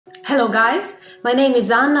Hello guys, my name is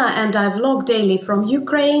Anna and I vlog daily from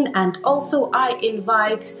Ukraine, and also I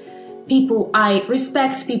invite people I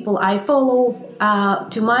respect, people I follow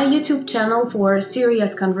to my YouTube channel for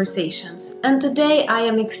serious conversations. And today I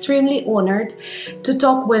am extremely honored to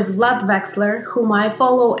talk with Vlad Vexler, whom I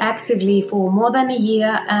follow actively for more than a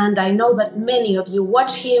year, and I know that many of you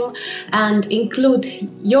watch him and include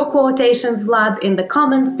your quotations, Vlad, in the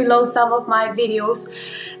comments below some of my videos.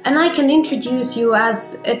 And I can introduce you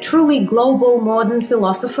as a truly global modern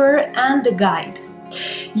philosopher and a guide.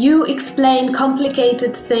 You explain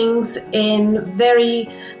complicated things in very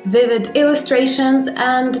vivid illustrations,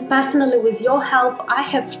 and personally, with your help, I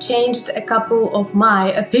have changed a couple of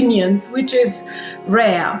my opinions, which is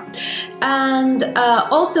rare. And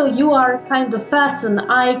also, you are kind of person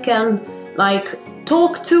I can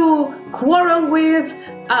talk to, quarrel with,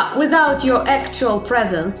 without your actual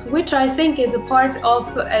presence, which I think is a part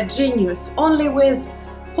of a genius. Only with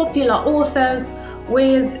popular authors,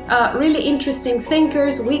 with really interesting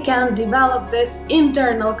thinkers, we can develop this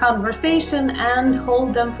internal conversation and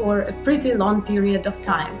hold them for a pretty long period of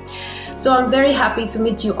time. So I'm very happy to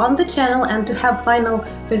meet you on the channel and to have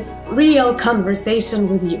this real conversation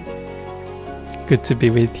with you. Good to be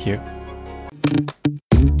with you.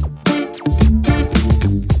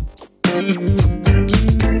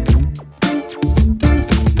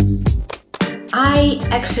 I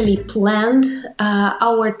actually planned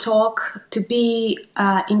our talk to be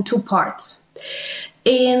in two parts.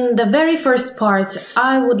 In the very first part,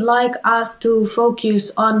 I would like us to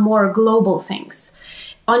focus on more global things.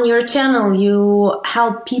 On your channel, you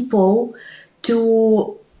help people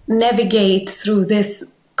to navigate through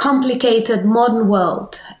this complicated modern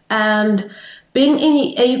world. And being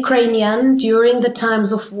a Ukrainian during the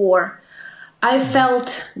times of war, I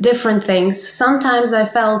felt different things. Sometimes I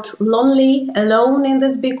felt lonely, alone in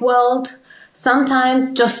this big world.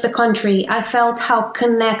 Sometimes just the country. I felt how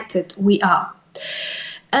connected we are.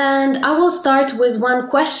 And I will start with one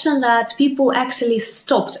question that people actually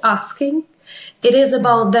stopped asking. It is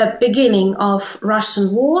about the beginning of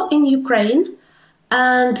Russian war in Ukraine.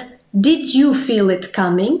 And did you feel it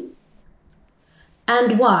coming?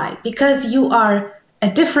 And why? Because you are a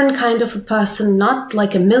different kind of a person, not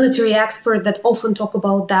like a military expert that often talk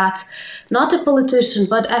about that, not a politician,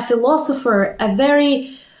 but a philosopher, a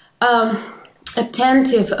very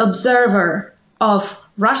attentive observer of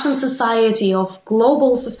Russian society, of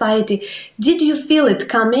global society. Did you feel it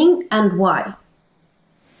coming, and why?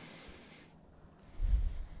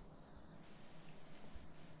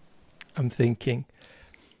 I'm thinking.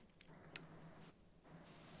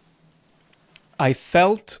 I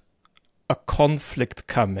felt a conflict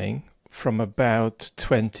coming from about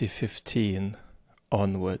 2015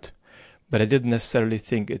 onward, but I didn't necessarily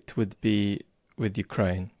think it would be with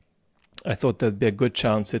Ukraine. I thought there'd be a good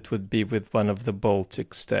chance it would be with one of the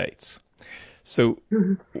Baltic states. So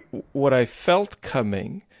what I felt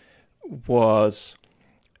coming was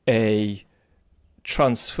a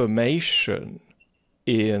transformation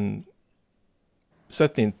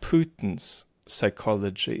certainly in Putin's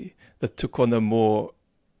psychology, that took on a more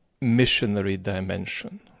missionary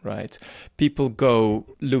dimension, right? People go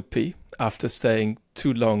loopy after staying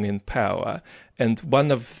too long in power, and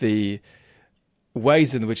one of the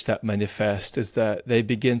ways in which that manifests is that they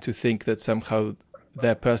begin to think that somehow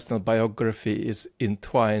their personal biography is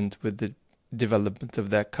entwined with the development of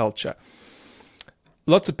their culture.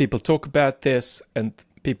 Lots of people talk about this, and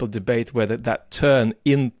people debate whether that turn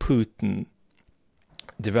in Putin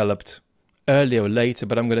developed earlier or later,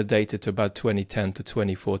 but I'm going to date it to about 2010 to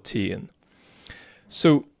 2014.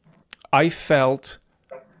 So I felt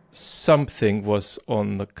something was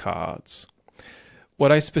on the cards.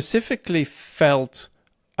 What I specifically felt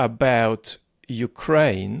about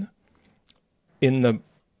Ukraine in the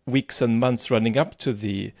weeks and months running up to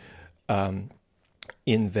the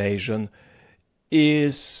invasion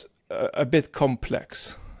is a bit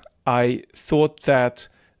complex. I thought that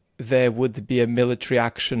there would be a military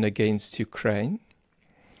action against Ukraine.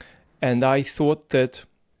 And I thought that,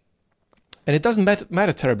 and it doesn't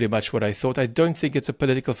matter terribly much what I thought. I don't think it's a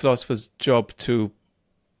political philosopher's job to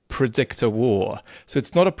predict a war. So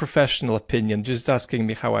it's not a professional opinion, just asking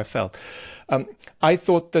me how I felt. I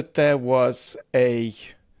thought that there was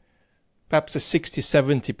perhaps a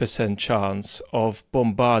 60-70% chance of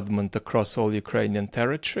bombardment across all Ukrainian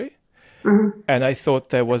territory. And I thought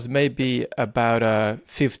there was maybe about a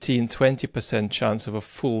 15-20% chance of a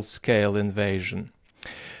full-scale invasion.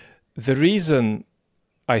 The reason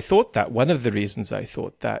I thought that, one of the reasons I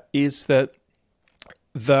thought that, is that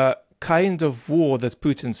the kind of war that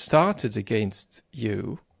Putin started against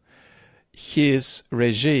you, his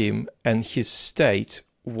regime and his state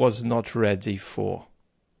was not ready for.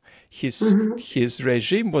 His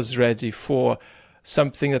regime was ready for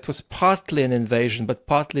something that was partly an invasion, but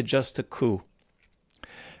partly just a coup.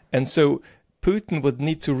 And so Putin would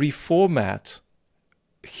need to reformat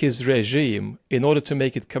his regime in order to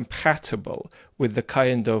make it compatible with the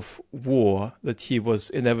kind of war that he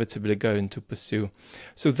was inevitably going to pursue.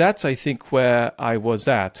 So that's, I think, where I was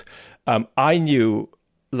at. I knew,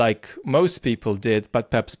 like most people did,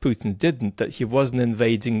 but perhaps Putin didn't, that he wasn't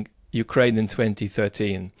invading Ukraine in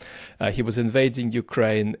 2013. He was invading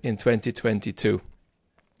Ukraine in 2022.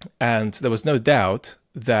 And there was no doubt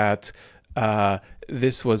that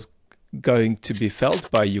this was going to be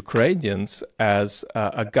felt by Ukrainians as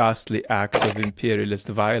a ghastly act of imperialist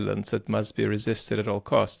violence that must be resisted at all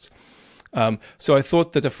costs. So I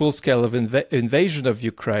thought that a full-scale invasion of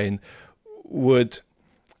Ukraine would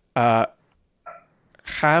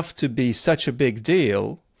have to be such a big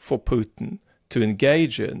deal for Putin to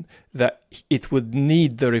engage in that it would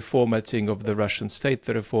need the reformatting of the Russian state,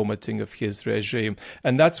 the reformatting of his regime.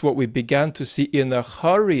 And that's what we began to see in a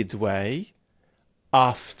hurried way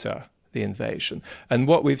after the invasion. And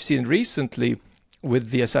what we've seen recently with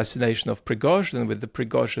the assassination of Prigozhin and with the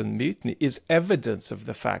Prigozhin mutiny is evidence of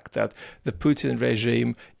the fact that the Putin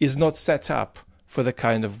regime is not set up for the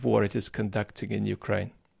kind of war it is conducting in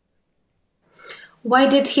Ukraine. Why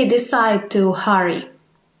did he decide to hurry?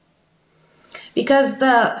 Because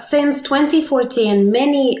since 2014,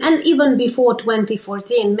 many, and even before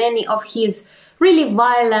 2014, many of his really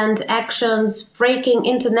violent actions, breaking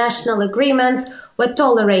international agreements, were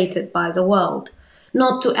tolerated by the world,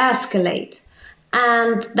 not to escalate.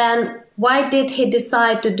 And then why did he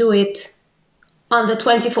decide to do it on the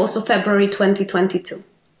 24th of February 2022?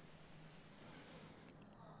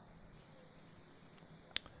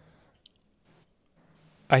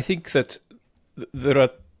 I think that there are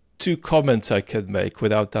two comments I can make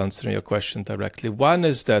without answering your question directly. One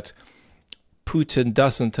is that Putin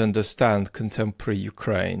doesn't understand contemporary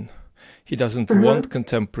Ukraine. He doesn't want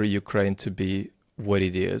contemporary Ukraine to be what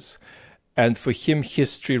it is. And for him,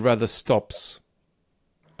 history rather stops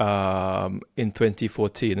in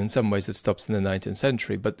 2014. In some ways, it stops in the 19th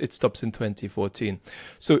century, but it stops in 2014.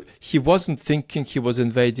 So he wasn't thinking he was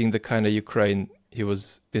invading the kind of Ukraine he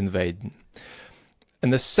was invading.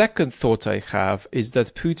 And the second thought I have is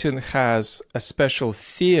that Putin has a special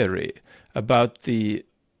theory about the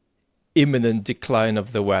imminent decline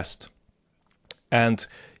of the West. And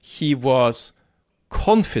he was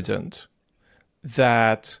confident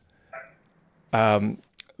that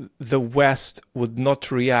the West would not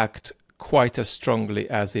react quite as strongly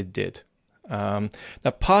as it did. Now,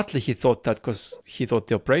 partly he thought that because he thought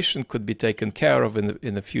the operation could be taken care of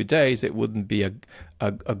in a few days, it wouldn't be a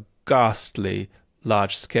ghastly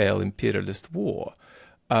large-scale imperialist war.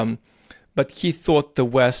 But he thought the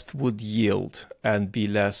West would yield and be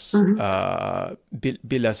less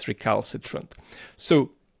be less recalcitrant.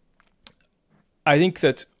 So I think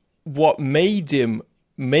that what made him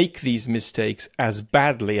make these mistakes as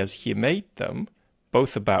badly as he made them,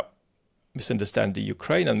 both about misunderstanding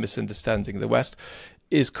Ukraine and misunderstanding the West,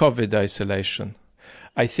 is COVID isolation.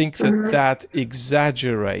 I think that that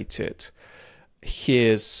exaggerated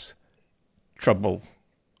his trouble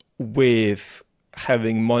with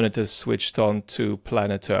having monitors switched on to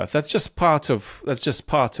planet Earth. That's just part of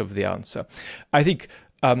the answer. I think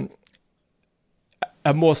a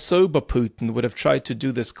more sober Putin would have tried to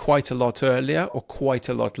do this quite a lot earlier or quite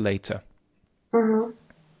a lot later.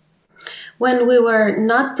 When we were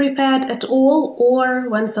not prepared at all, or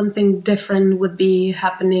when something different would be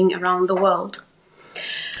happening around the world.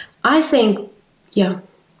 I think,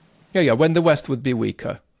 when the West would be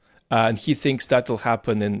weaker. And he thinks that'll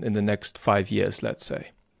happen in the next 5 years, let's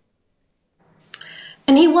say.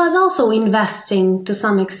 And he was also investing to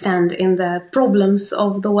some extent in the problems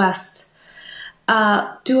of the West.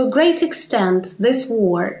 To a great extent, this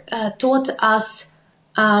war taught us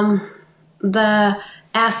the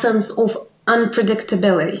essence of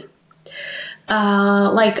unpredictability.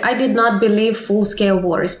 I did not believe full-scale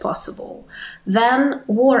war is possible. Then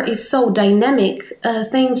war is so dynamic,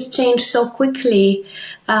 things change so quickly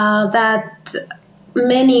that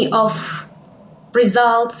many of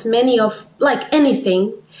results,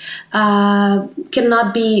 anything,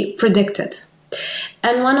 cannot be predicted.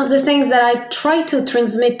 And one of the things that I try to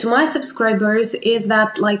transmit to my subscribers is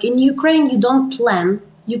that, in Ukraine, you don't plan.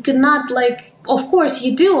 You cannot, of course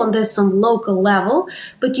you do on this some local level,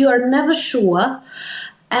 but you are never sure.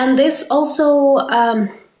 And this also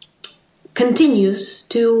continues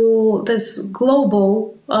to this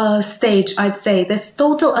global stage, I'd say, this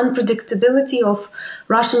total unpredictability of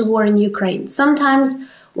Russian war in Ukraine. Sometimes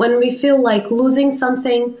when we feel like losing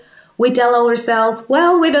something, we tell ourselves,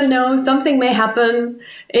 well, we don't know, something may happen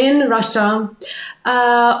in Russia.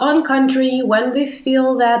 On country, when we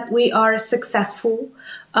feel that we are successful,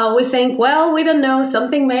 we think, well, we don't know,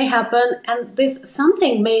 something may happen. And this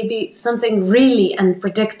something may be something really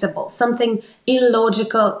unpredictable, something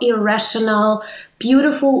illogical, irrational,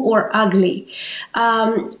 beautiful or ugly.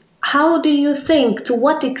 How do you think, to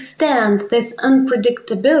what extent this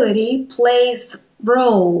unpredictability plays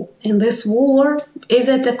role in this war? Is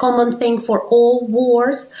it a common thing for all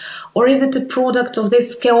wars, or is it a product of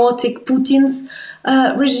this chaotic Putin's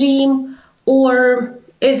regime, or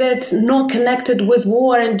is it not connected with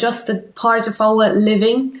war and just a part of our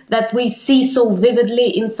living that we see so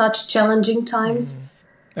vividly in such challenging times?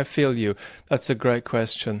 I feel you. That's a great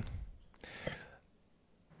question.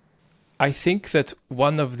 I think that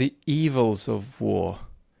one of the evils of war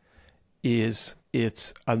is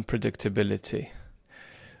its unpredictability.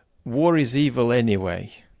 War is evil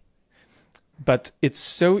anyway, but it's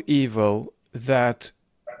so evil that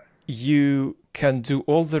you can do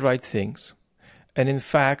all the right things, and in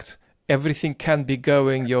fact, everything can be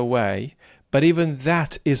going your way, but even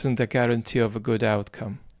that isn't a guarantee of a good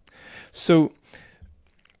outcome. So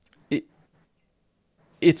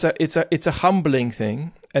it's a humbling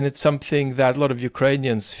thing, and it's something that a lot of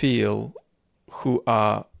Ukrainians feel who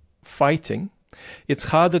are fighting. It's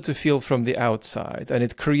harder to feel from the outside, and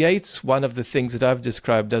it creates one of the things that I've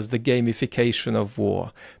described as the gamification of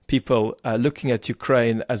war. People looking at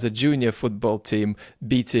Ukraine as a junior football team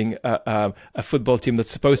beating a football team that's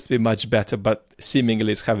supposed to be much better, but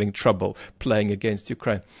seemingly is having trouble playing against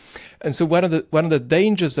Ukraine. And so one of the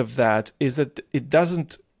dangers of that is that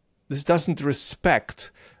this doesn't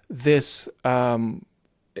respect this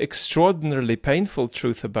extraordinarily painful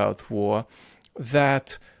truth about war,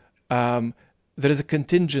 that there is a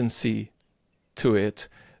contingency to it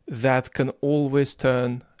that can always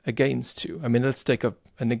turn against you. I mean, let's take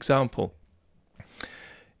an example.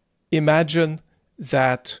 Imagine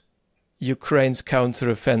that Ukraine's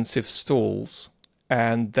counteroffensive stalls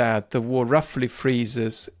and that the war roughly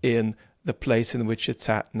freezes in the place in which it's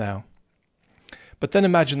at now. But then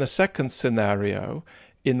imagine a second scenario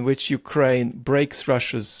in which Ukraine breaks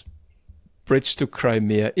Russia's bridge to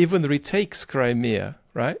Crimea, even retakes Crimea,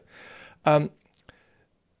 right?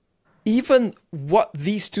 Even what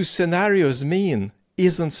these two scenarios mean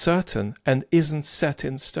isn't certain and isn't set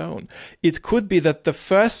in stone. It could be that the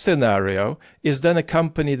first scenario is then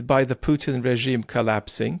accompanied by the Putin regime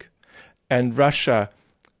collapsing and Russia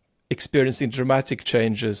experiencing dramatic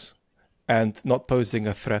changes and not posing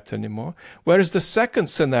a threat anymore. Whereas the second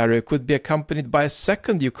scenario could be accompanied by a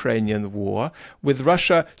second Ukrainian war, with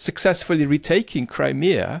Russia successfully retaking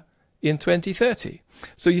Crimea in 2030.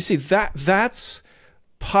 So you see, that's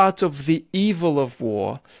part of the evil of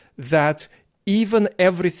war, that even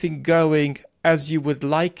everything going as you would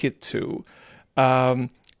like it to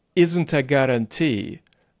isn't a guarantee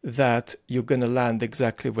that you're going to land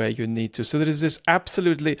exactly where you need to. So there is this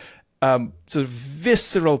absolutely sort of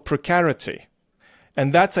visceral precarity.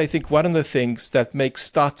 And that's, I think, one of the things that makes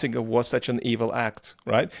starting a war such an evil act,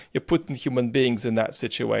 right? You're putting human beings in that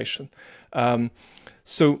situation.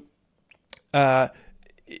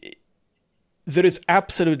 There is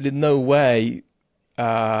absolutely no way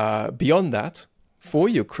beyond that for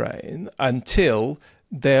Ukraine until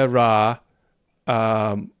there are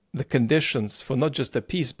the conditions for not just a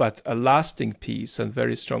peace, but a lasting peace and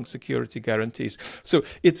very strong security guarantees. So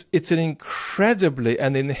it's an incredibly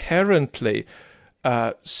and inherently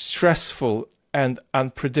stressful and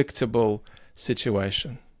unpredictable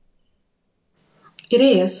situation. It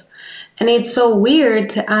is. And it's so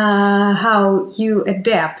weird how you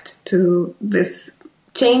adapt to these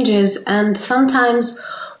changes. And sometimes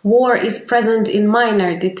war is present in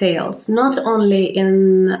minor details, not only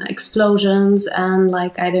in explosions and,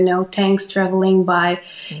 like, I don't know, tanks traveling by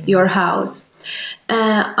your house.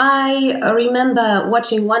 I remember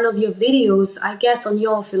watching one of your videos, I guess on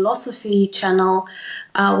your philosophy channel,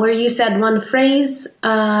 where you said one phrase.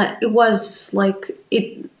 It was like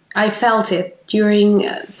I felt it during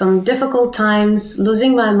some difficult times,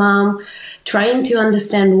 losing my mom, trying to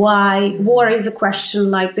understand why. War is a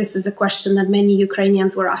question, like this is a question that many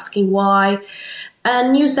Ukrainians were asking, why.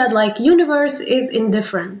 And you said, like, universe is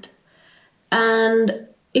indifferent. And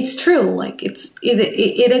it's true, like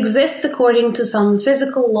it exists according to some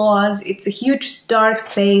physical laws. It's a huge dark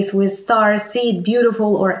space with stars, see it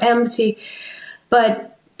beautiful or empty.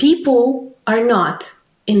 But people are not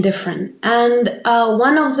indifferent. And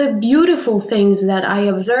one of the beautiful things that I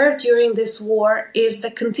observed during this war is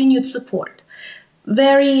the continued support.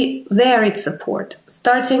 very varied support,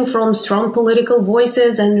 starting from strong political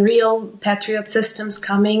voices and real patriot systems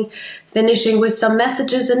coming, finishing with some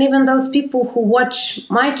messages, and even those people who watch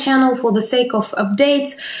my channel for the sake of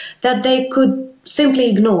updates that they could simply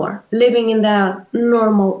ignore, living in their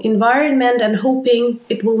normal environment and hoping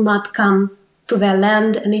it will not come to their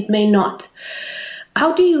land, and it may not.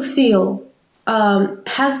 How do you feel?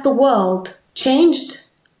 Has the world changed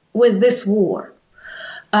with this war?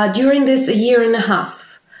 During this year and a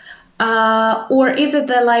half? Or is it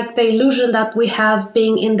the illusion that we have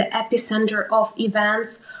being in the epicenter of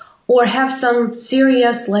events, or have some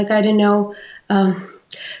serious,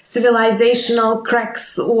 civilizational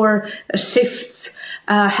cracks or shifts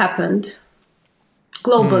happened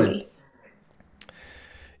globally?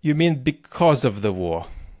 You mean because of the war?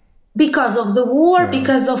 Because of the war,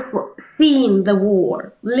 because of seeing the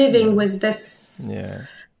war, living with this...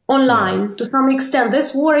 online, to some extent.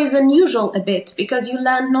 This war is unusual a bit because you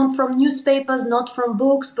learn not from newspapers, not from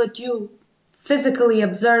books, but you physically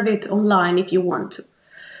observe it online if you want to.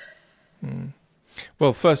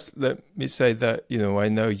 Well, first, let me say that, I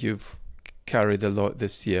know you've carried a lot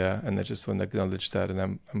this year, and I just want to acknowledge that,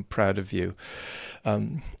 and I'm proud of you.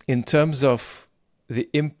 In terms of the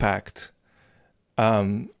impact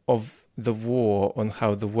of the war on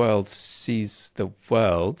how the world sees the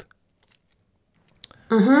world,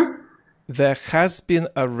 there has been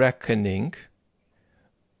a reckoning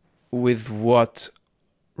with what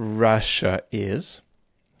Russia is,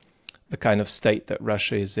 the kind of state that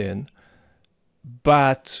Russia is in,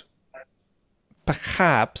 but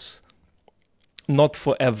perhaps not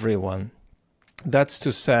for everyone. That's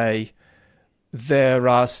to say, there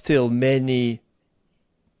are still many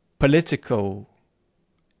political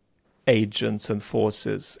agents and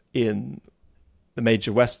forces in the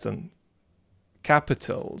major Western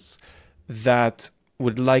capitals that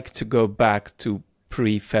would like to go back to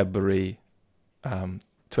pre-February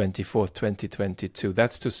 24th, 2022.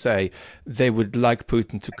 That's to say, they would like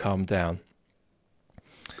Putin to calm down.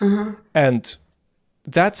 And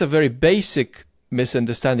that's a very basic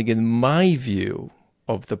misunderstanding, in my view,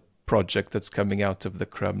 of the project that's coming out of the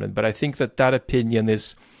Kremlin. But I think that opinion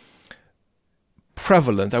is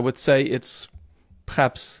prevalent. I would say it's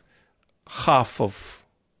perhaps half of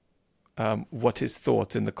what is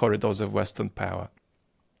thought in the corridors of Western power.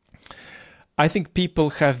 I think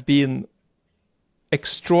people have been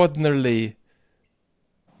extraordinarily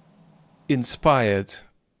inspired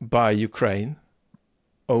by Ukraine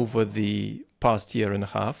over the past year and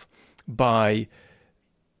a half, by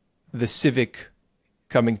the civic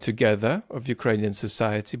coming together of Ukrainian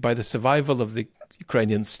society, by the survival of the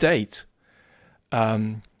Ukrainian state,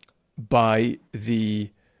 by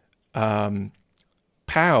the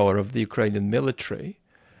power of the Ukrainian military.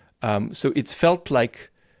 So it's felt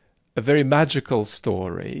like a very magical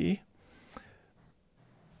story.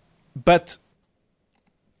 But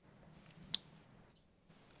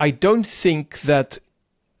I don't think that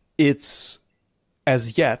it's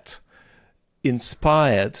as yet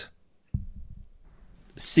inspired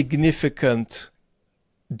significant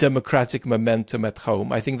democratic momentum at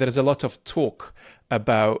home. I think there is a lot of talk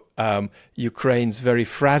about Ukraine's very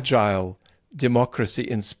fragile democracy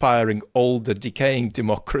inspiring older, decaying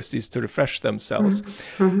democracies to refresh themselves.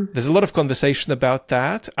 There's a lot of conversation about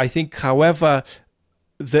that. I think, however,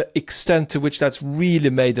 the extent to which that's really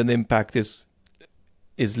made an impact is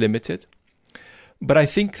limited. But I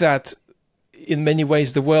think that in many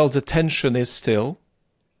ways the world's attention is still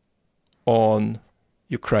on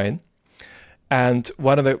Ukraine. And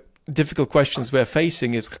one of the difficult questions we're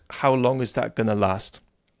facing is, how long is that going to last?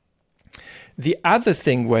 The other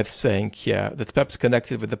thing worth saying here, that's perhaps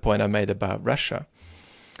connected with the point I made about Russia,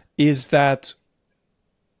 is that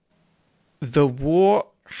the war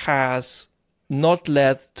has not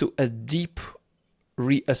led to a deep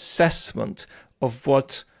reassessment of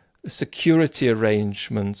what security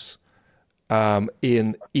arrangements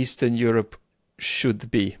in Eastern Europe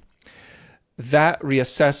should be. That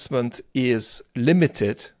reassessment is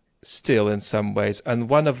limited still in some ways, and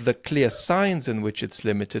one of the clear signs in which it's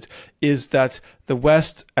limited is that the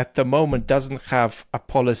West at the moment doesn't have a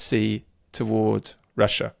policy toward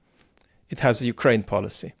Russia. It has a Ukraine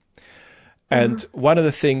policy. And one of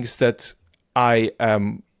the things that I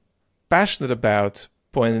am passionate about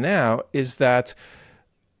pointing out is that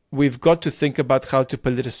we've got to think about how to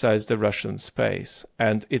politicize the Russian space.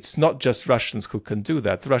 And it's not just Russians who can do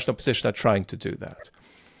that. The Russian opposition are trying to do that.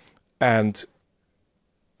 And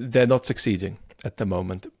they're not succeeding at the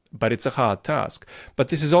moment, but it's a hard task. But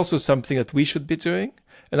this is also something that we should be doing.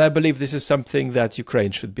 And I believe this is something that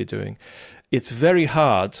Ukraine should be doing. It's very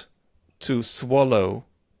hard to swallow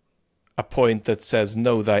a point that says,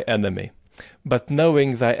 know thy enemy. But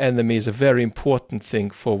knowing thy enemy is a very important thing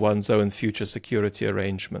for one's own future security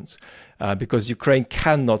arrangements, because Ukraine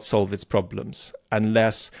cannot solve its problems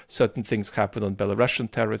unless certain things happen on Belarusian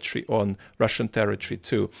territory, on Russian territory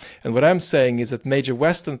too. And what I'm saying is that major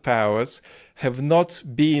Western powers have not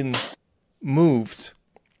been moved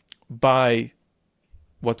by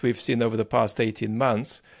what we've seen over the past 18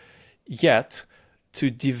 months yet to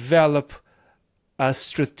develop a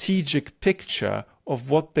strategic picture of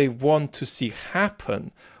what they want to see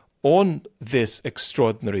happen on this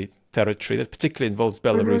extraordinary territory that particularly involves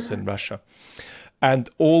Belarus and Russia. And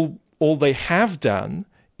all they have done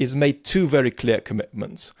is made two very clear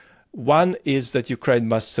commitments. One is that Ukraine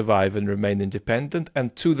must survive and remain independent,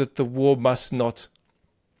 and two, that the war must not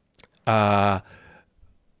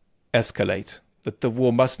escalate, that the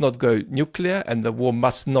war must not go nuclear and the war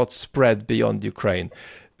must not spread beyond Ukraine.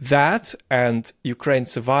 That and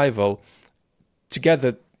Ukraine's survival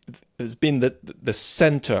together has been the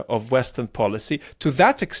center of Western policy. To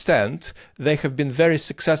that extent, they have been very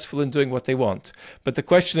successful in doing what they want. But the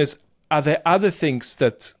question is, are there other things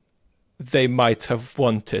that they might have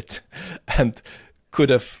wanted and could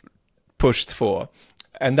have pushed for?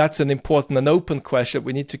 And that's an important and open question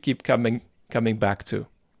we need to keep coming back to.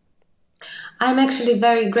 I'm actually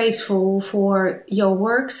very grateful for your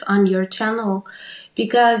works on your channel,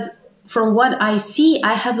 because from what I see,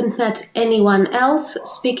 I haven't met anyone else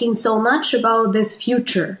speaking so much about this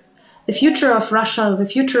future. The future of Russia, the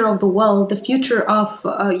future of the world, the future of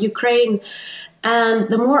Ukraine. And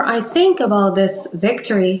the more I think about this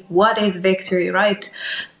victory, what is victory, right?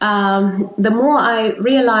 The more I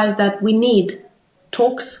realize that we need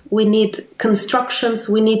talks, we need constructions,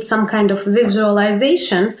 we need some kind of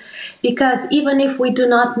visualization, because even if we do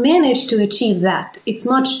not manage to achieve that, it's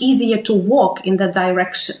much easier to walk in that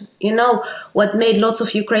direction. You know, what made lots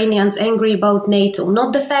of Ukrainians angry about NATO,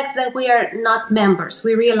 not the fact that we are not members,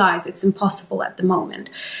 we realize it's impossible at the moment,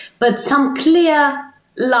 but some clear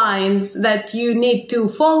lines that you need to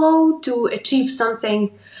follow to achieve something.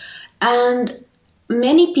 And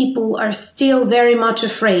many people are still very much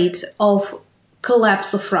afraid of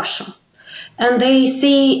collapse of Russia. And they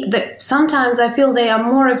see that sometimes I feel they are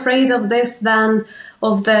more afraid of this than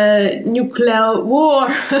of the nuclear war.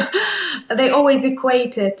 They always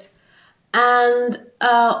equate it. And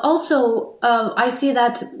also I see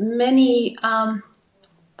that many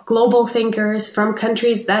global thinkers from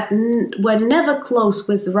countries that were never close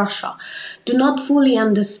with Russia do not fully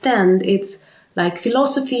understand its like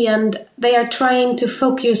philosophy, and they are trying to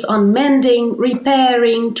focus on mending,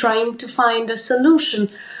 repairing, trying to find a solution,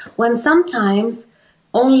 when sometimes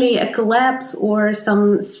only a collapse or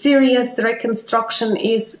some serious reconstruction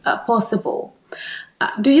is possible.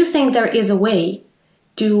 Do you think there is a way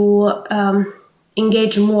to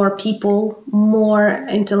engage more people, more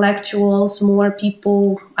intellectuals, more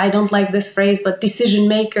people, I don't like this phrase, but decision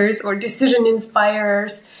makers or decision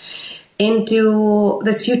inspirers, into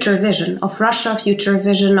this future vision of Russia, future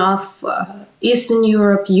vision of Eastern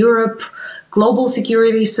Europe, Europe, global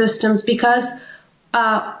security systems, because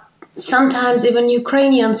sometimes even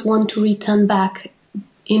Ukrainians want to return back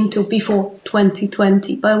into before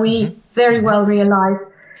 2020, but we very well realize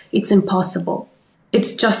it's impossible.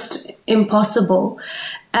 It's just impossible.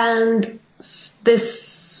 And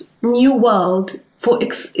this new world,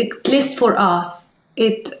 at least for us,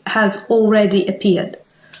 it has already appeared.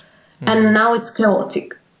 And now it's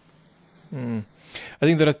chaotic. I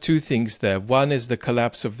think there are two things there. One is the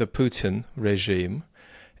collapse of the Putin regime,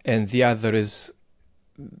 and the other is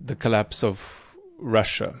the collapse of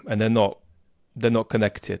Russia. And they're not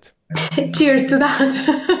connected. Cheers to that.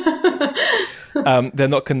 They're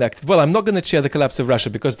not connected. Well, I'm not going to cheer the collapse of Russia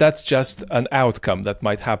because that's just an outcome that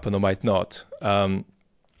might happen or might not.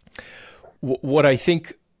 What I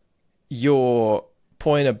think your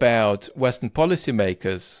point about Western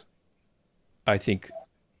policymakers, I think,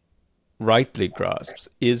 rightly grasps,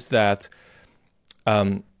 is that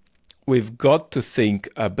we've got to think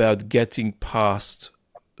about getting past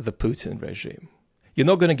the Putin regime. You're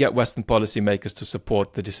not going to get Western policymakers to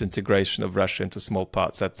support the disintegration of Russia into small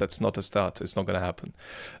parts. That's not a start. It's not going to happen.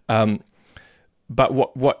 But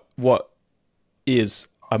what is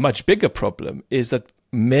a much bigger problem is that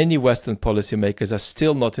many Western policymakers are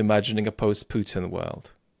still not imagining a post-Putin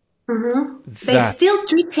world. They still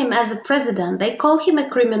treat him as a president. They call him a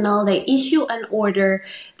criminal. They issue an order.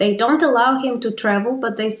 They don't allow him to travel,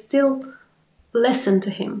 but they still listen to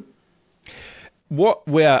him. What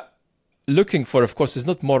we're looking for, of course, is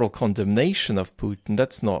not moral condemnation of Putin.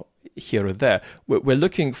 That's not here or there. We're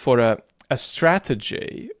looking for a a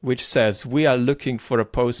strategy which says we are looking for a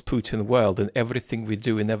post-Putin world in everything we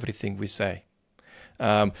do, in everything we say.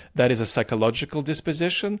 That is a psychological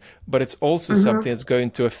disposition, but it's also something that's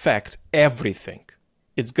going to affect everything.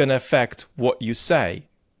 It's going to affect what you say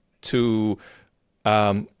to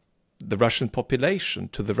the Russian population,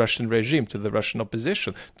 to the Russian regime, to the Russian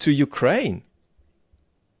opposition, to Ukraine,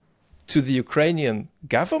 to the Ukrainian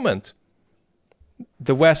government.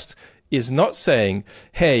 The West is not saying,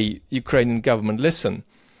 hey, Ukrainian government, listen,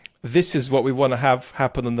 this is what we want to have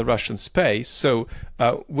happen in the Russian space, so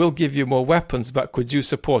we'll give you more weapons, but could you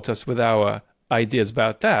support us with our ideas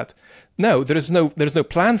about that? No, there is no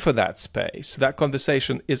plan for that space. That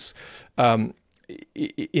conversation is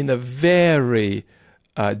in a very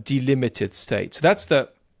delimited state. So that's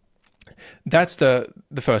the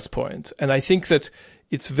first point. And I think that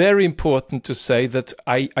it's very important to say that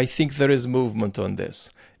I think there is movement on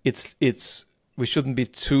this. We shouldn't be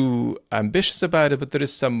too ambitious about it, but there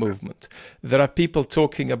is some movement. There are people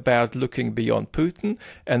talking about looking beyond Putin,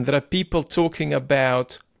 and there are people talking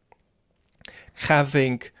about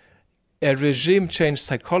having a regime change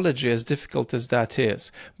psychology, as difficult as that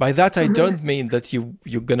is. By that, I don't mean that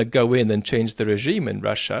you're going to go in and change the regime in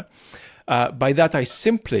Russia. By that, I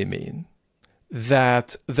simply mean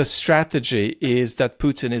that the strategy is that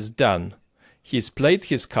Putin is done. He's played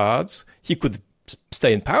his cards. He could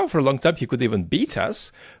stay in power for a long time. He could even beat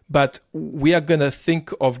us. But we are going to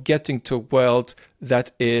think of getting to a world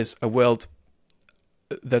that is a world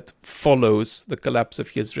that follows the collapse of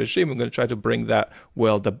his regime. We're going to try to bring that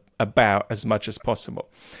world about as much as possible.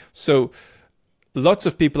 So lots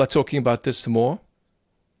of people are talking about this more.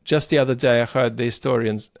 Just the other day, I heard the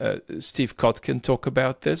historian Steve Kotkin talk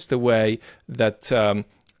about this, the way that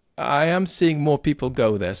I am seeing more people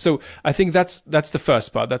go there. So I think that's the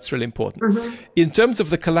first part. That's really important. In terms of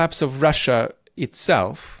the collapse of Russia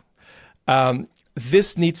itself,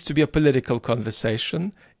 this needs to be a political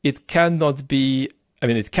conversation. It cannot be, I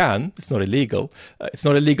mean, it can, it's not illegal. It's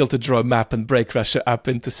not illegal to draw a map and break Russia up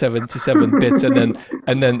into 77 bits and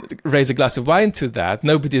then raise a glass of wine to that.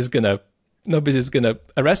 Nobody's gonna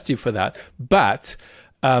arrest you for that. But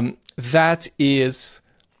that is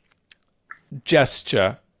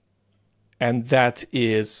gesture, and that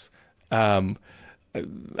is a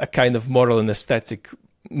kind of moral and aesthetic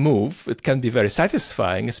move. It can be very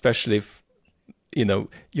satisfying, especially if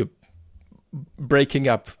you're breaking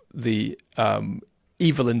up the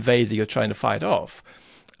evil invader you're trying to fight off.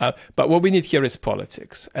 But what we need here is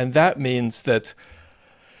politics, and that means that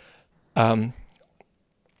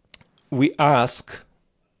we ask,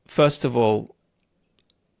 first of all,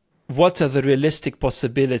 what are the realistic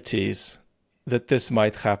possibilities that this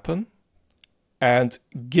might happen? And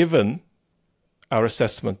given our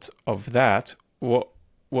assessment of that, what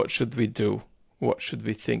should we do? What should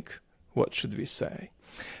we think? What should we say?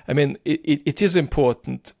 I mean, it is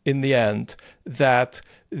important in the end that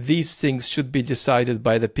these things should be decided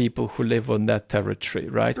by the people who live on that territory,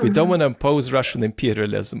 right? We don't want to impose Russian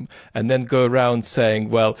imperialism and then go around saying,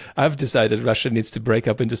 well, I've decided Russia needs to break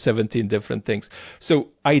up into 17 different things. So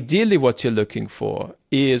ideally what you're looking for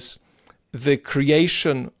is the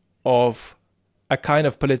creation of a kind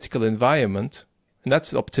of political environment, and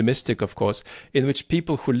that's optimistic, of course, in which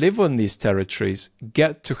people who live on these territories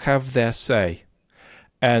get to have their say.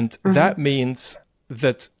 And that means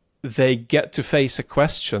that they get to face a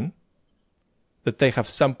question that they have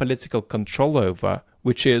some political control over,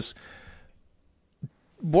 which is,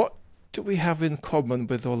 what do we have in common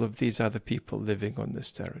with all of these other people living on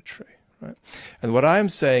this territory? Right? And what I'm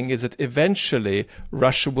saying is that eventually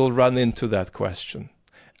Russia will run into that question.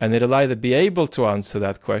 And it'll either be able to answer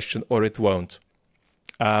that question or it won't.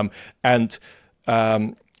 What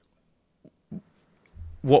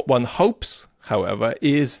one hopes, however,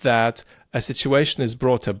 is that a situation is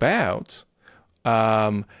brought about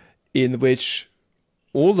in which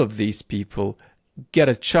all of these people get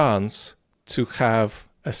a chance to have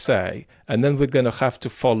a say. And then we're going to have to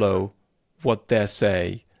follow what their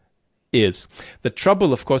say is. The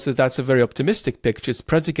trouble, of course, is that's a very optimistic picture. It's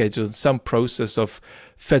predicated on some process of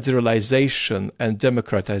federalization and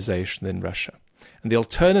democratization in Russia. And the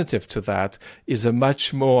alternative to that is a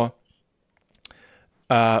much more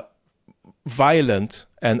violent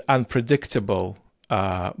and unpredictable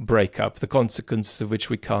breakup, the consequences of which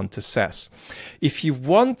we can't assess. If you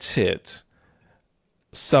wanted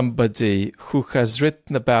somebody who has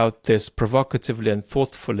written about this provocatively and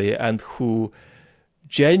thoughtfully and who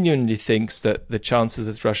genuinely thinks that the chances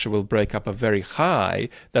that Russia will break up are very high,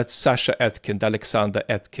 that's Sasha Etkind, Alexander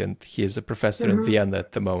Etkind. He is a professor in Vienna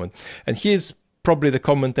at the moment. And he is probably the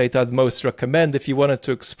commentator I'd most recommend if you wanted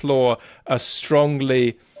to explore a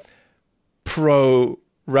strongly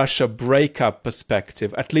pro-Russia breakup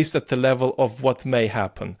perspective, at least at the level of what may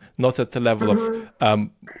happen, not at the level of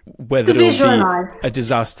whether it will be a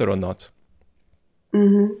disaster or not.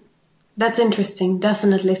 That's interesting,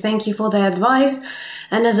 definitely. Thank you for the advice.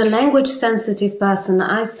 And as a language-sensitive person,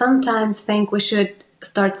 I sometimes think we should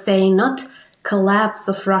start saying not collapse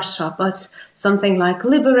of Russia, but something like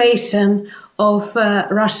liberation of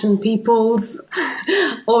Russian peoples,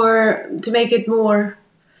 or to make it more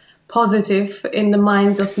positive in the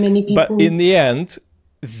minds of many people. But in the end,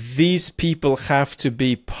 these people have to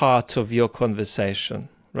be part of your conversation,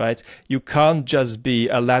 right? You can't just be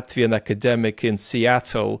a Latvian academic in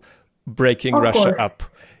Seattle breaking Russia up.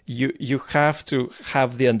 You have to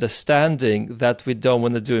have the understanding that we don't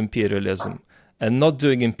want to do imperialism. And not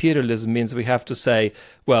doing imperialism means we have to say,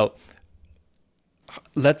 well,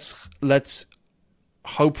 let's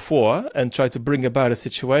hope for and try to bring about a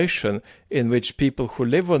situation in which people who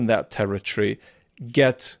live on that territory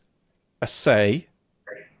get a say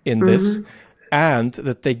in this, and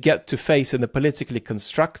that they get to face in a politically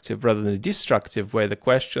constructive rather than a destructive way the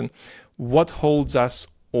question, what holds us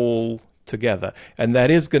all together? And that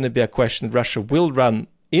is going to be a question Russia will run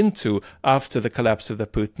into after the collapse of the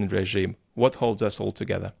Putin regime. What holds us all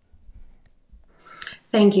together?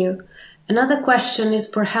 Thank you. Another question is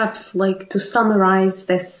perhaps like to summarize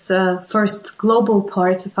this first global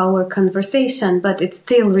part of our conversation, but it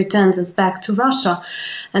still returns us back to Russia.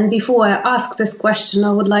 And before I ask this question,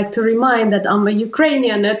 I would like to remind that I'm a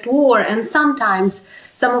Ukrainian at war, and sometimes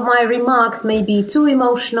some of my remarks may be too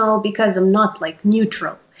emotional because I'm not like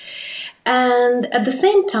neutral. And at the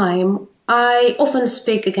same time, I often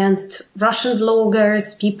speak against Russian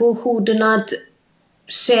vloggers, people who do not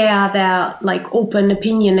share their like open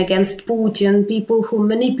opinion against Putin, people who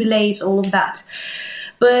manipulate all of that.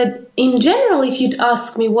 But in general, if you'd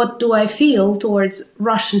ask me what do I feel towards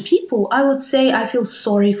Russian people, I would say I feel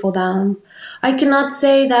sorry for them. I cannot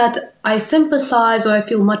say that I sympathize or I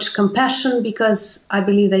feel much compassion because I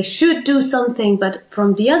believe they should do something. But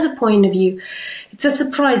from the other point of view, it's a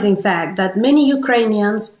surprising fact that many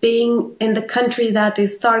Ukrainians, being in the country that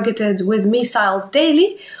is targeted with missiles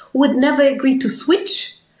daily, would never agree to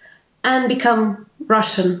switch and become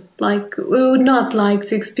Russian. Like, we would not like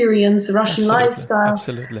to experience Russian lifestyle.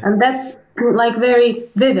 Absolutely. And that's like very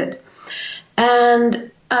vivid.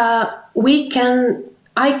 And I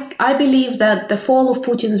believe that the fall of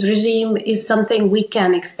Putin's regime is something we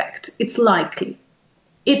can expect. It's likely.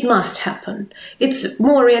 It must happen. It's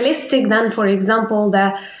more realistic than, for example,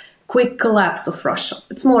 the quick collapse of Russia.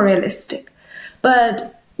 It's more realistic.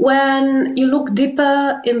 But when you look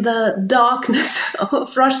deeper in the darkness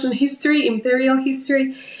of Russian history, imperial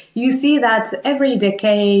history, you see that every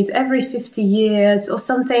decade, every 50 years or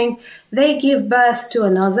something, they give birth to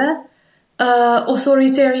another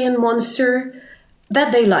authoritarian monster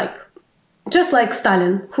that they like. Just like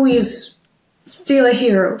Stalin, who is still a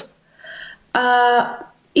hero.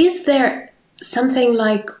 Is there something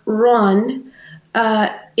like wrong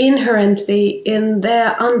inherently in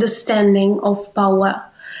their understanding of power?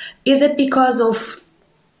 Is it because of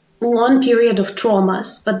one period of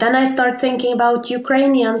traumas? But then I start thinking about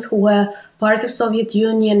Ukrainians who were part of Soviet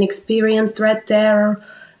Union, experienced Red Terror,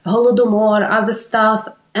 Holodomor, other stuff,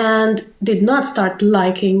 and did not start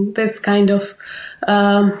liking this kind of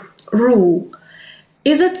rule.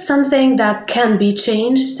 Is it something that can be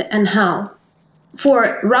changed, and how?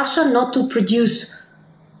 For Russia not to produce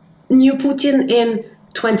new Putin in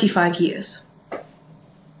 25 years.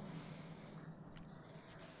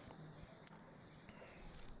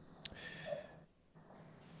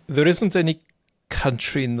 There isn't any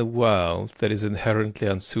country in the world that is inherently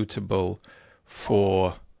unsuitable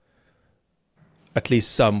for at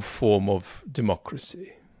least some form of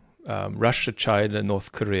democracy. Russia, China,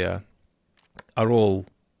 North Korea are all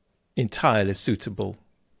entirely suitable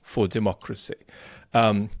for democracy,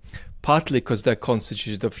 partly because they're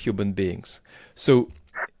constituted of human beings. So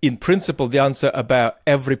in principle, the answer about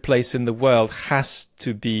every place in the world has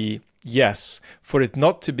to be yes. For it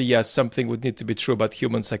not to be yes, something would need to be true about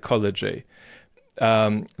human psychology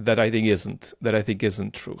that I think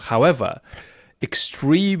isn't true. However,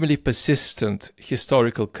 extremely persistent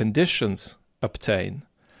historical conditions obtain,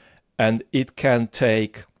 and it can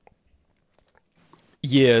take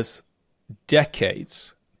years,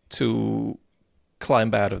 decades to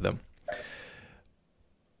climb out of them.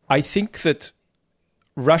 I think that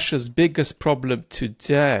Russia's biggest problem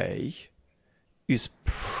today is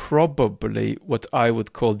probably what I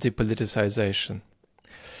would call depoliticization.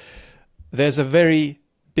 There's a very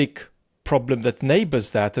big problem that neighbors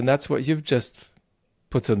that, and that's what you've just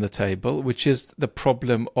put on the table, which is the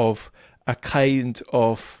problem of a kind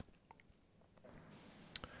of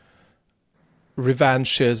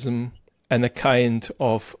revanchism and a kind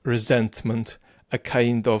of resentment, a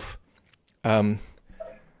kind of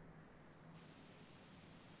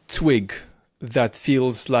twig that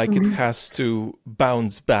feels like it has to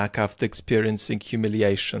bounce back after experiencing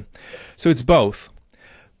humiliation. So it's both.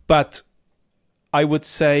 But I would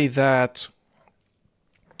say that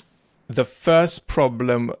the first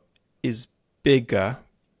problem is bigger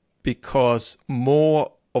because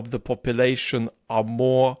more of the population are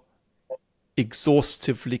more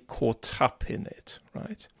exhaustively caught up in it,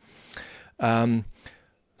 right?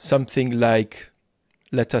 Something like,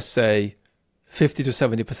 let us say, 50 to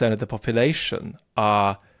 70% of the population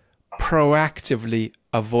are proactively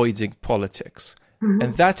avoiding politics.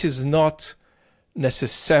 And that is not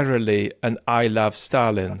necessarily an I love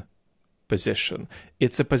Stalin position.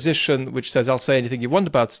 It's a position which says, I'll say anything you want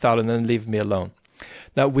about Stalin and leave me alone.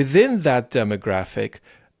 Now, within that demographic,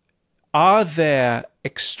 are there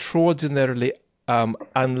extraordinarily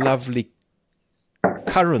unlovely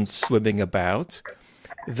currents swimming about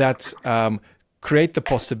that create the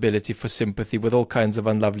possibility for sympathy with all kinds of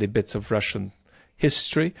unlovely bits of Russian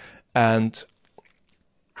history and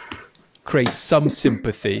create some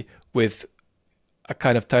sympathy with a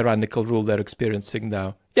kind of tyrannical rule they're experiencing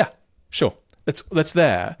now? Yeah, sure, that's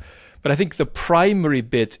there. But I think the primary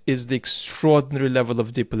bit is the extraordinary level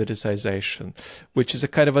of depoliticization, which is a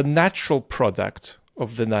kind of a natural product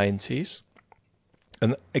of the 90s,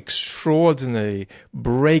 an extraordinary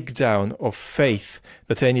breakdown of faith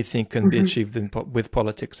that anything can be achieved with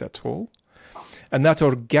politics at all. And that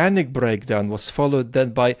organic breakdown was followed then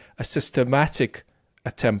by a systematic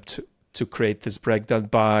attempt to create this breakdown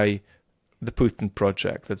by the Putin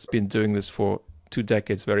project that's been doing this for 2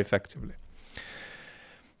 decades very effectively.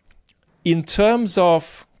 In terms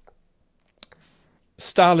of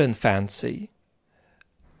Stalin fancy,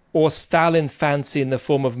 or Stalin fancy in the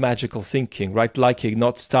form of magical thinking, right? Liking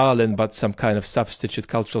not Stalin, but some kind of substitute,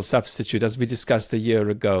 cultural substitute, as we discussed a year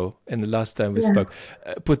ago in the last time we spoke,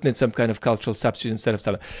 putting in some kind of cultural substitute instead of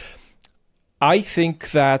Stalin. I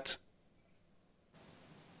think that,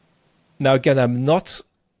 now again,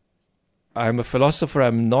 I'm a philosopher,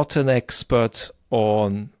 I'm not an expert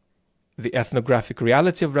on the ethnographic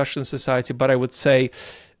reality of Russian society, but I would say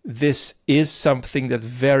this is something that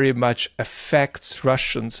very much affects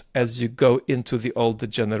Russians as you go into the older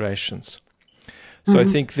generations. So I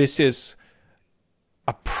think this is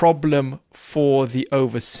a problem for the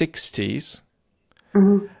over 60s.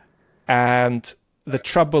 And the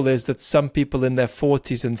trouble is that some people in their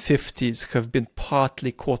 40s and 50s have been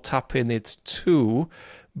partly caught up in it too,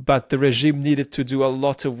 but the regime needed to do a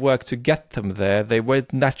lot of work to get them there. They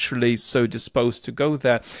weren't naturally so disposed to go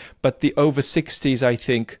there. But the over 60s, I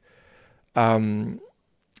think,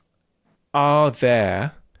 are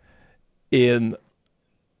there in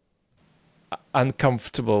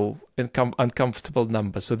uncomfortable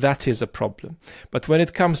numbers. So that is a problem. But when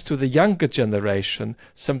it comes to the younger generation,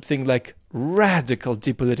 something like radical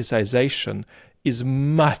depoliticization is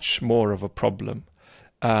much more of a problem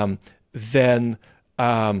than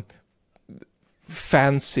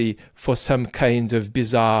fancy for some kind of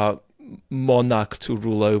bizarre monarch to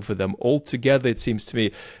rule over them. Altogether, it seems to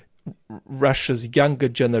me, Russia's younger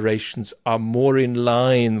generations are more in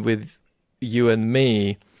line with you and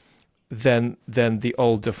me than the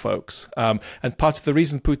older folks. And part of the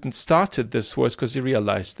reason Putin started this was because he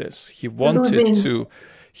realized this. He wanted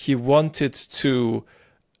to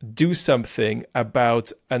do something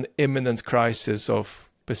about an imminent crisis of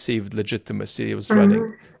perceived legitimacy he was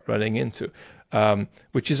running into,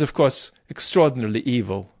 which is, of course, extraordinarily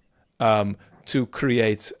evil, to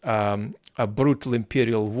create a brutal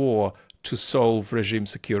imperial war to solve regime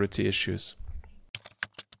security issues.